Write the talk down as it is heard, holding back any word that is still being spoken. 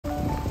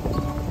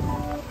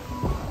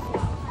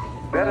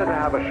better to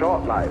have a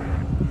short life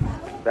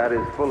that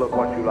is full of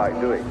what you like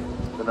doing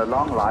than a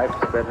long life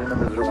spent in a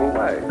miserable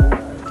way.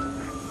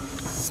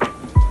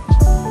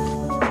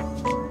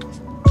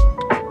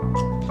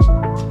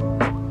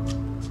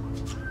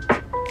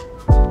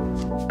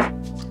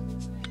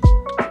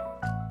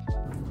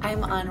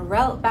 I'm en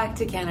route back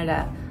to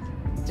Canada.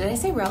 Did I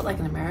say route like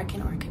an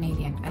American or a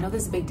Canadian? I know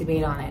there's a big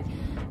debate on it.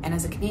 And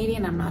as a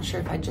Canadian, I'm not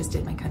sure if I just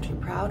did my country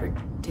proud or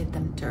did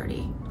them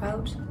dirty.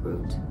 Route?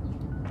 Route?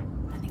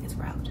 I think it's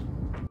route.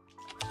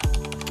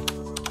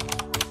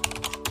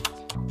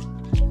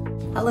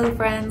 Hello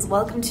friends,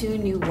 welcome to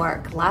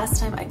Newark. Last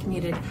time I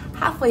commuted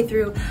halfway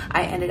through,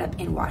 I ended up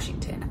in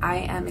Washington. I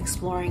am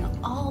exploring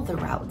all the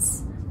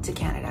routes to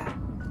Canada,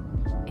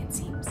 it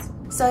seems.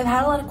 So I've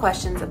had a lot of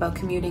questions about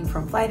commuting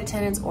from flight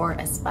attendants or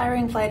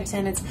aspiring flight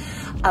attendants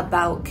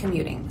about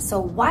commuting. So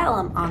while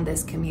I'm on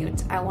this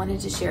commute, I wanted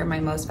to share my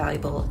most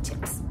valuable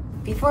tips.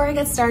 Before I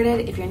get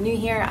started, if you're new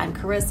here, I'm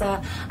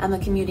Charissa. I'm a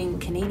commuting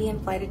Canadian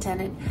flight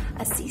attendant,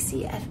 a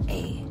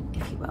CCFA,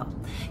 if you will.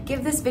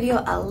 Give this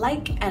video a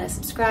like and a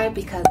subscribe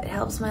because it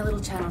helps my little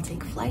channel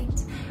take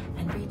flight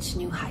and reach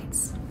new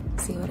heights.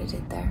 See what I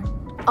did there?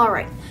 All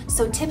right,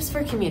 so tips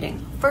for commuting.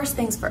 First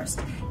things first,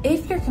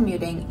 if you're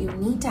commuting, you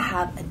need to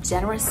have a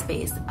generous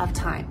space of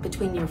time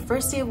between your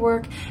first day of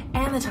work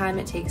and the time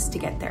it takes to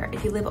get there.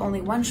 If you live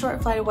only one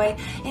short flight away,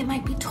 it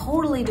might be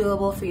totally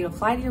doable for you to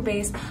fly to your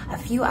base a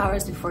few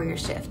hours before your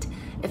shift.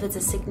 If it's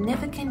a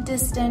significant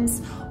distance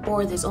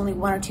or there's only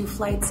 1 or 2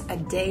 flights a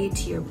day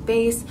to your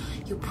base,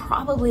 you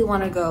probably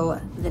want to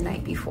go the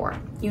night before.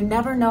 You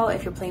never know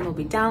if your plane will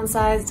be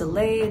downsized,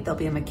 delayed, there'll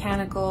be a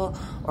mechanical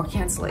or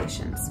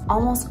cancellations.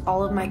 Almost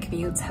all of my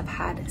commutes have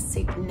had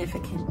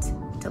significant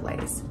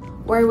delays,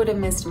 or I would have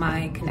missed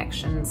my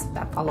connections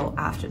that follow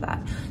after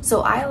that.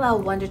 So I allow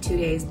 1 to 2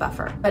 days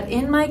buffer. But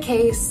in my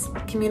case,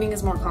 commuting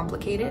is more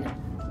complicated,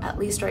 at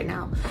least right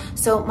now.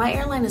 So my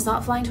airline is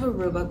not flying to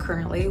Aruba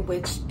currently,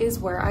 which is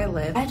where I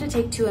live. I have to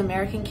take 2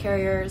 American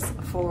carriers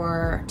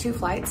for 2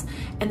 flights,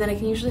 and then I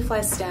can usually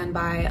fly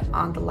standby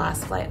on the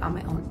last flight on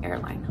my own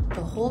airline.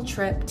 The whole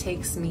trip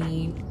takes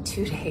me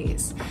 2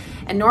 days.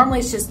 And normally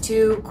it's just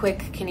 2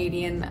 quick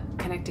Canadian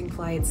connecting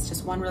flights,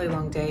 just 1 really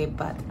long day,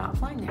 but they're not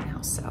flying there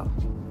now, so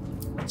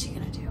what you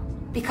gonna do?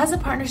 Because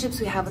of partnerships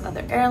we have with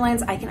other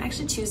airlines, I can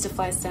actually choose to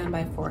fly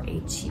standby for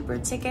a cheaper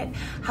ticket.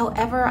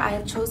 However, I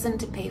have chosen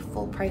to pay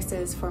full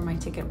prices for my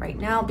ticket right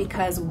now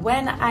because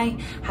when I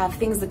have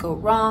things that go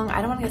wrong, I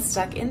don't want to get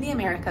stuck in the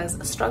Americas,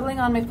 struggling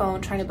on my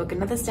phone, trying to book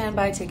another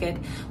standby ticket,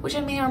 which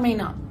I may or may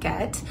not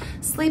get,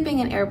 sleeping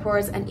in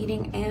airports and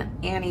eating Aunt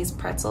Annie's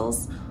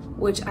pretzels,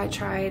 which I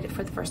tried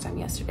for the first time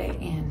yesterday,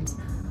 and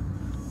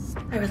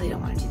I really don't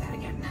want to do that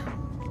again.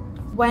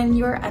 When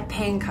you're a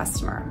paying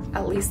customer,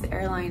 at least the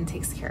airline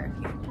takes care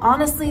of you.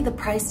 Honestly, the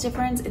price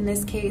difference in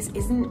this case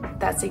isn't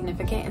that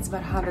significant. It's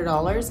about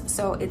 $100,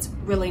 so it's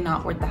really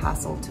not worth the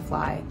hassle to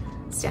fly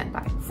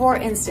standby. For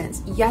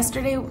instance,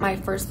 yesterday my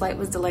first flight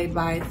was delayed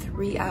by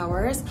 3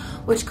 hours,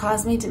 which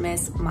caused me to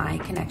miss my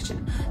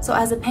connection. So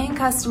as a paying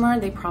customer,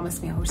 they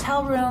promised me a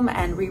hotel room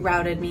and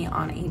rerouted me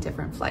on a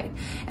different flight.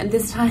 And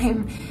this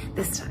time,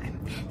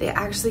 they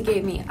actually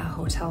gave me a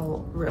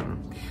hotel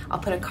room. I'll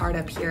put a card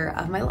up here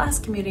of my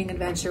last commuting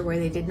adventure where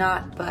they did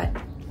not, but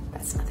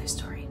that's another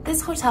story.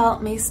 This hotel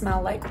may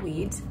smell like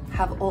weed,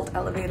 have old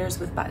elevators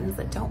with buttons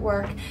that don't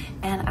work,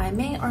 and I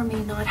may or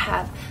may not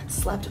have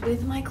slept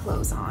with my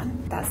clothes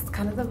on. That's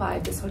kind of the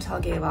vibe this hotel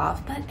gave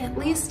off, but at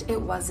least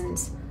it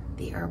wasn't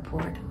the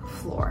airport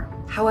floor.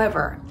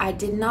 However, I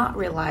did not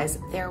realize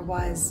there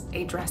was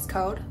a dress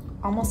code.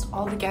 Almost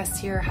all the guests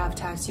here have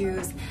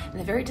tattoos and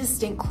a very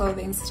distinct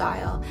clothing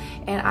style,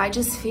 and I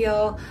just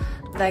feel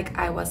like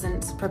I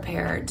wasn't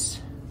prepared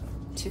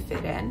to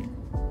fit in.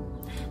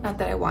 Not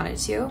that I wanted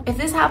to. If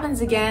this happens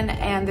again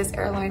and this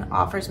airline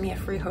offers me a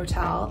free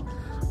hotel,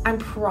 I'm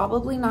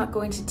probably not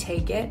going to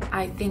take it.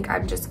 I think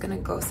I'm just gonna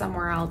go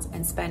somewhere else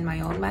and spend my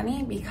own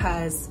money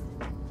because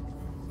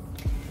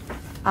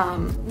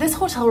this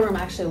hotel room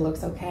actually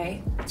looks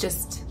okay.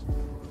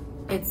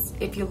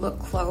 If you look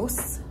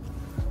close,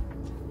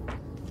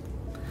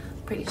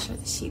 pretty sure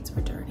the sheets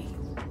were dirty.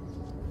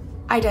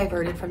 I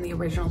diverted from the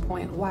original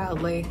point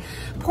wildly.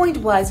 Point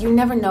was, you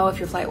never know if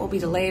your flight will be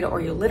delayed or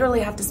you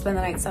literally have to spend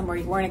the night somewhere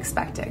you weren't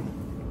expecting.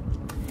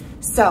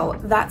 So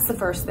that's the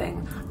first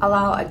thing.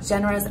 Allow a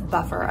generous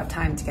buffer of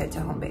time to get to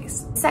home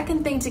base.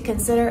 Second thing to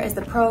consider is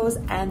the pros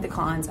and the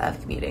cons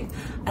of commuting,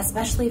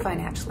 especially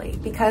financially,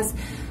 because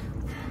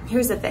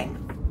here's the thing.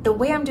 The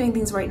way I'm doing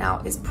things right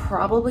now is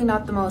probably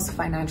not the most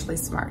financially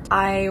smart.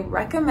 I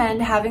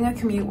recommend having a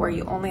commute where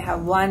you only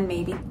have 1,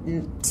 maybe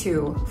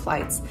 2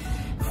 flights.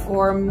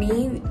 For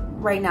me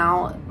right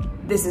now,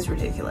 this is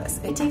ridiculous.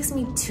 It takes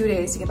me 2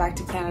 days to get back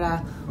to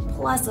Canada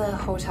plus a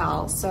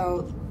hotel,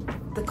 so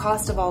the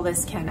cost of all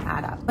this can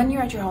add up. When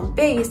you're at your home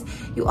base,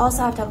 you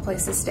also have to have a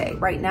place to stay.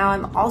 Right now,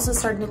 I'm also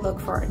starting to look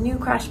for a new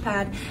crash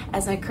pad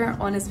as my current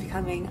one is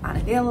becoming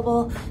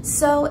unavailable,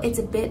 so it's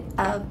a bit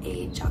of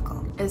a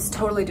juggle. It's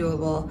totally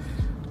doable,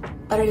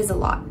 but it is a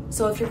lot.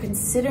 So if you're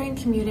considering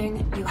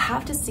commuting, you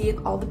have to see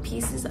if all the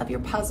pieces of your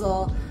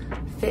puzzle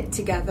fit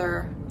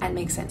together and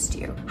make sense to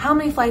you. How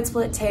many flights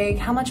will it take?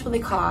 How much will they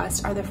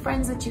cost? Are there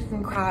friends that you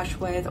can crash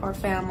with or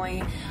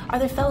family? Are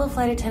there fellow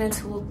flight attendants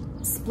who will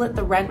split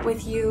the rent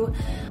with you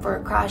for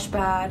a crash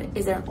pad?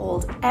 Is there an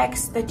old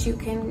ex that you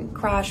can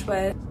crash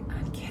with?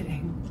 I'm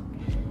kidding.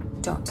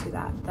 Don't do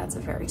that. That's a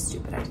very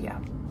stupid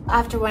idea.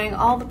 After weighing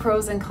all the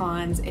pros and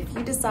cons, if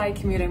you decide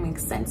commuting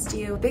makes sense to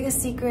you, the biggest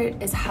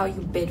secret is how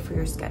you bid for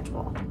your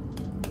schedule.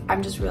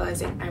 I'm just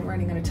realizing I'm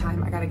running out of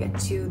time. I gotta get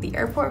to the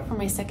airport for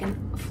my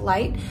second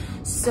flight.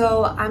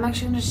 So I'm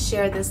actually gonna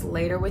share this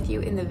later with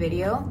you in the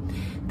video,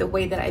 the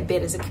way that I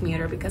bid as a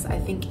commuter, because I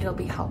think it'll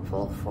be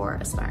helpful for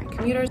aspiring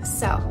commuters.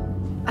 So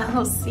I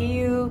will see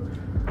you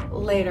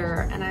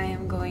later, and I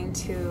am going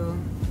to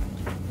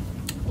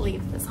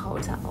leave this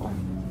hotel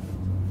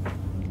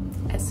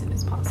as soon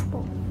as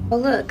possible. Oh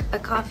look, a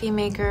coffee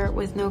maker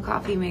with no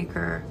coffee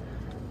maker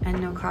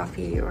and no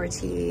coffee or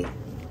tea.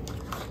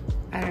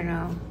 I don't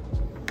know.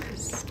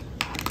 It's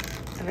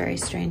a very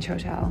strange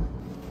hotel.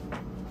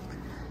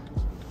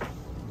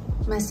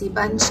 Messy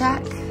bun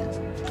check.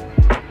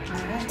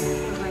 Alright,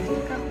 we're ready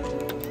to go.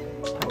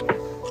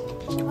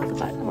 Well, the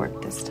button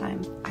worked this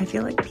time. I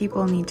feel like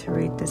people need to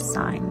read this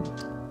sign.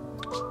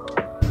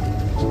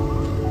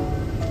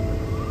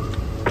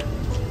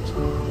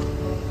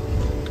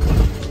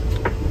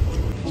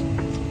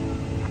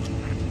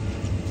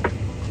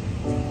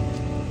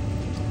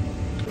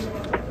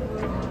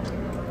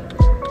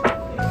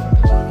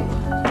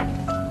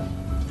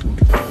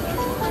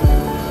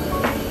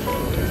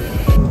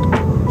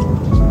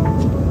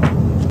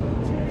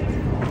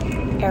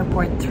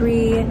 Airport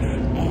 3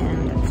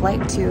 and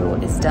flight 2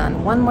 is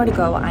done. One more to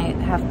go. I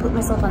have put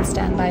myself on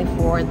standby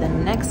for the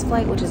next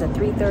flight, which is at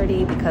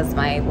 3:30, because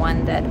my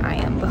one that I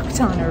am booked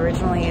on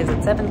originally is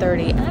at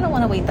 7:30, and I don't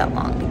want to wait that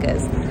long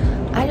because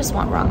I just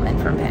want ramen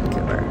from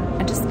Vancouver.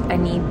 I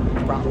need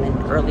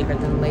ramen earlier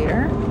than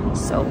later,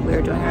 so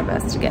we're doing our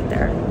best to get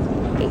there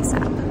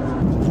ASAP.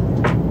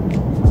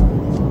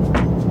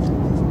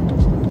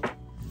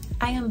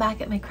 I am back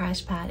at my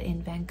crash pad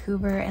in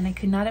Vancouver, and I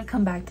could not have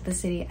come back to the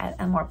city at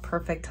a more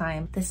perfect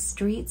time. The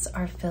streets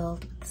are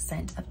filled with the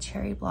scent of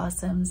cherry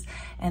blossoms,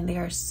 and they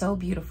are so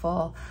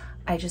beautiful.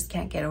 I just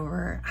can't get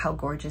over how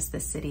gorgeous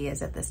this city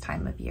is at this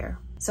time of year.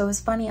 So it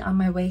was funny, on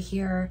my way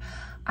here,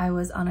 I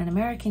was on an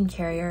American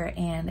carrier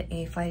and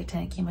a flight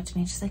attendant came up to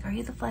me and she's like, "Are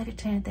you the flight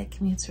attendant that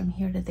commutes from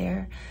here to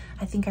there?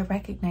 I think I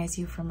recognize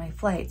you from my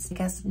flights." I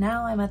guess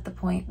now I'm at the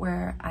point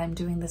where I'm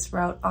doing this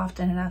route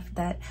often enough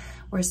that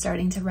we're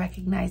starting to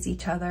recognize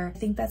each other. I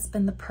think that's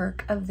been the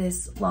perk of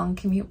this long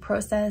commute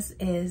process,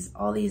 is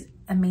all these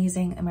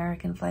amazing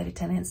American flight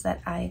attendants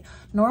that I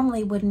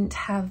normally wouldn't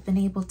have been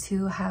able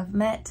to have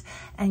met,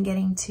 and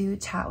getting to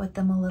chat with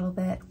them a little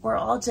bit. We're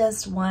all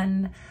just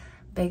one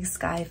big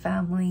sky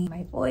family.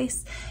 My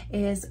voice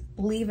is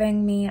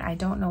leaving me. I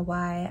don't know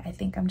why. I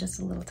think I'm just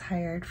a little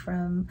tired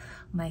from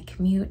my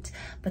commute,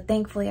 but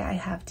thankfully I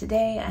have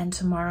today and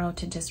tomorrow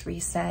to just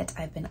reset.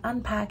 I've been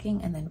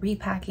unpacking and then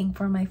repacking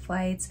for my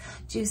flights,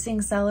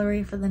 juicing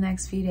celery for the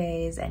next few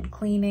days, and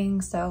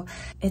cleaning. So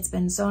it's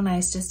been so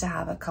nice just to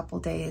have a couple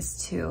days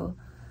to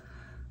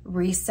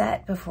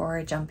reset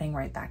before jumping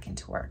right back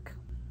into work.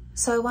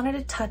 So I wanted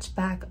to touch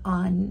back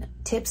on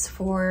tips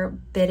for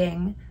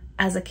bidding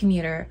as a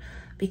commuter,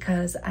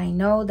 because I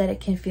know that it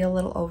can feel a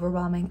little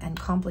overwhelming and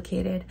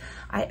complicated.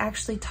 I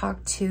actually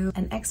talked to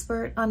an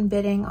expert on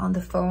bidding on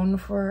the phone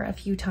for a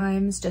few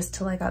times just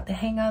till I got the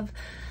hang of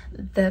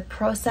the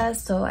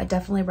process. So I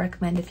definitely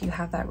recommend, if you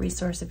have that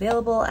resource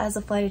available as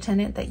a flight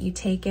attendant, that you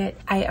take it.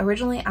 I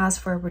originally asked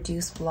for a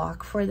reduced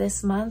block for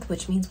this month,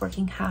 which means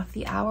working half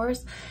the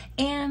hours,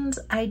 and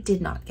I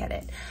did not get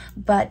it.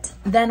 But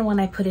then when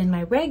I put in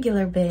my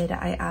regular bid,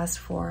 I asked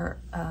for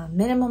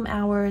minimum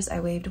hours. I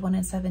waived 1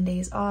 and 7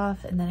 days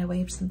off, and then I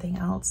waived something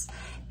else,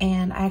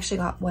 and I actually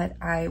got what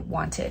I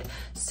wanted.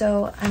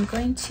 So I'm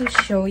going to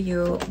show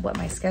you what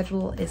my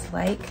schedule is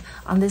like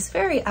on this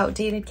very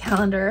outdated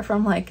calendar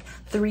from like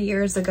 3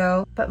 years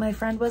ago. But my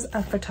friend was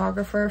a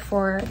photographer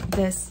for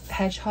this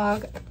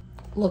hedgehog.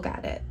 Look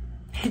at it.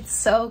 It's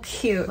so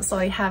cute. So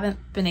I haven't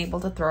been able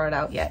to throw it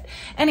out yet.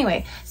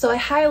 Anyway, so I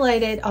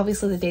highlighted,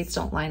 obviously the dates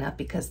don't line up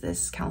because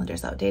this calendar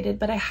is outdated,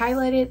 but I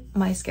highlighted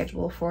my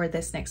schedule for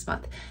this next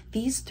month.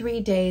 These 3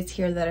 days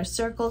here that are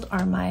circled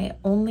are my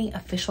only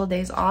official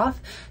days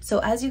off. So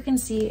as you can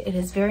see, it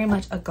is very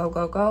much a go,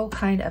 go, go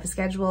kind of a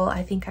schedule.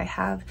 I think I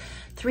have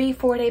 3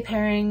 4-day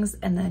pairings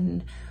and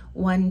then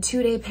 1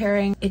 2-day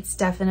pairing. It's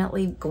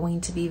definitely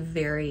going to be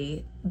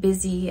very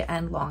busy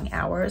and long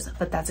hours,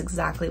 but that's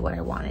exactly what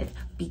I wanted,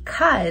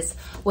 because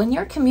when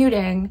you're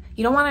commuting,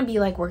 you don't want to be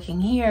like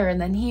working here and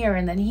then here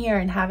and then here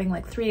and having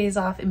like 3 days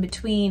off in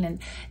between, and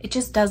it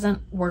just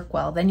doesn't work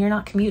well. Then you're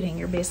not commuting,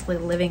 you're basically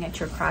living at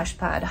your crash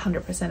pad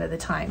 100% of the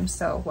time.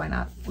 So why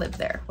not live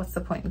there? What's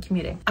the point in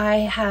commuting? I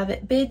have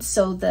it bid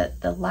so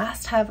that the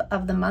last half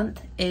of the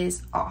month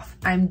is off.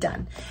 I'm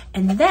done.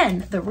 And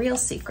then the real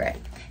secret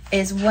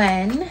is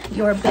when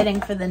you're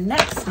bidding for the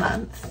next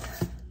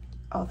month,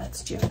 Oh,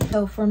 that's June.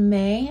 So for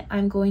May,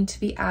 I'm going to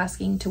be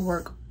asking to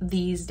work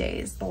these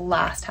days, the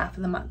last half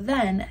of the month.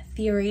 Then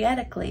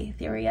theoretically,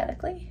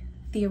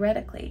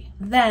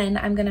 then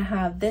I'm gonna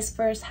have this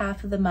first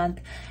half of the month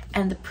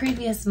and the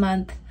previous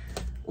month,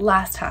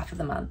 last half of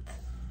the month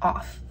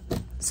off.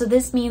 So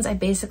this means I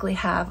basically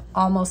have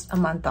almost a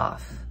month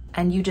off,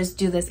 and you just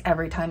do this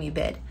every time you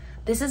bid.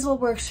 This is what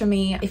works for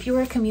me. If you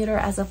were a commuter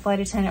as a flight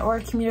attendant or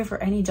a commuter for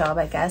any job,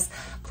 I guess,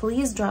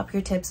 please drop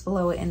your tips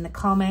below in the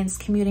comments.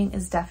 Commuting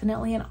is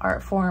definitely an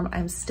art form.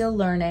 I'm still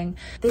learning.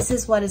 This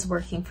is what is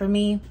working for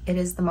me. It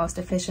is the most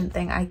efficient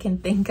thing I can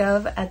think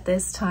of at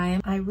this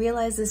time. I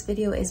realize this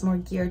video is more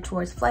geared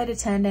towards flight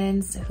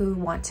attendants who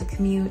want to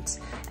commute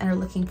and are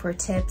looking for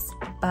tips,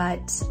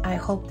 but I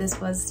hope this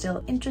was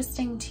still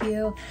interesting to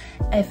you.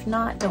 If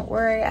not, don't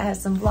worry. I have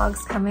some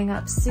vlogs coming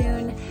up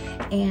soon,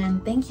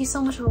 and thank you so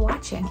much for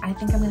watching. I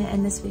think I'm gonna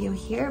end this video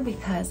here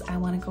because I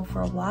wanna go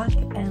for a walk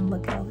and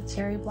look at all the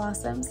cherry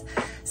blossoms.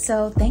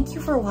 So thank you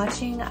for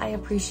watching. I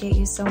appreciate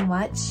you so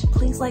much.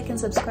 Please like and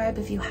subscribe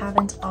if you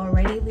haven't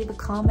already. Leave a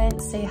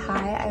comment, say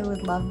hi, I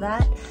would love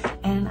that.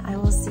 And I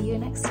will see you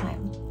next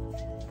time.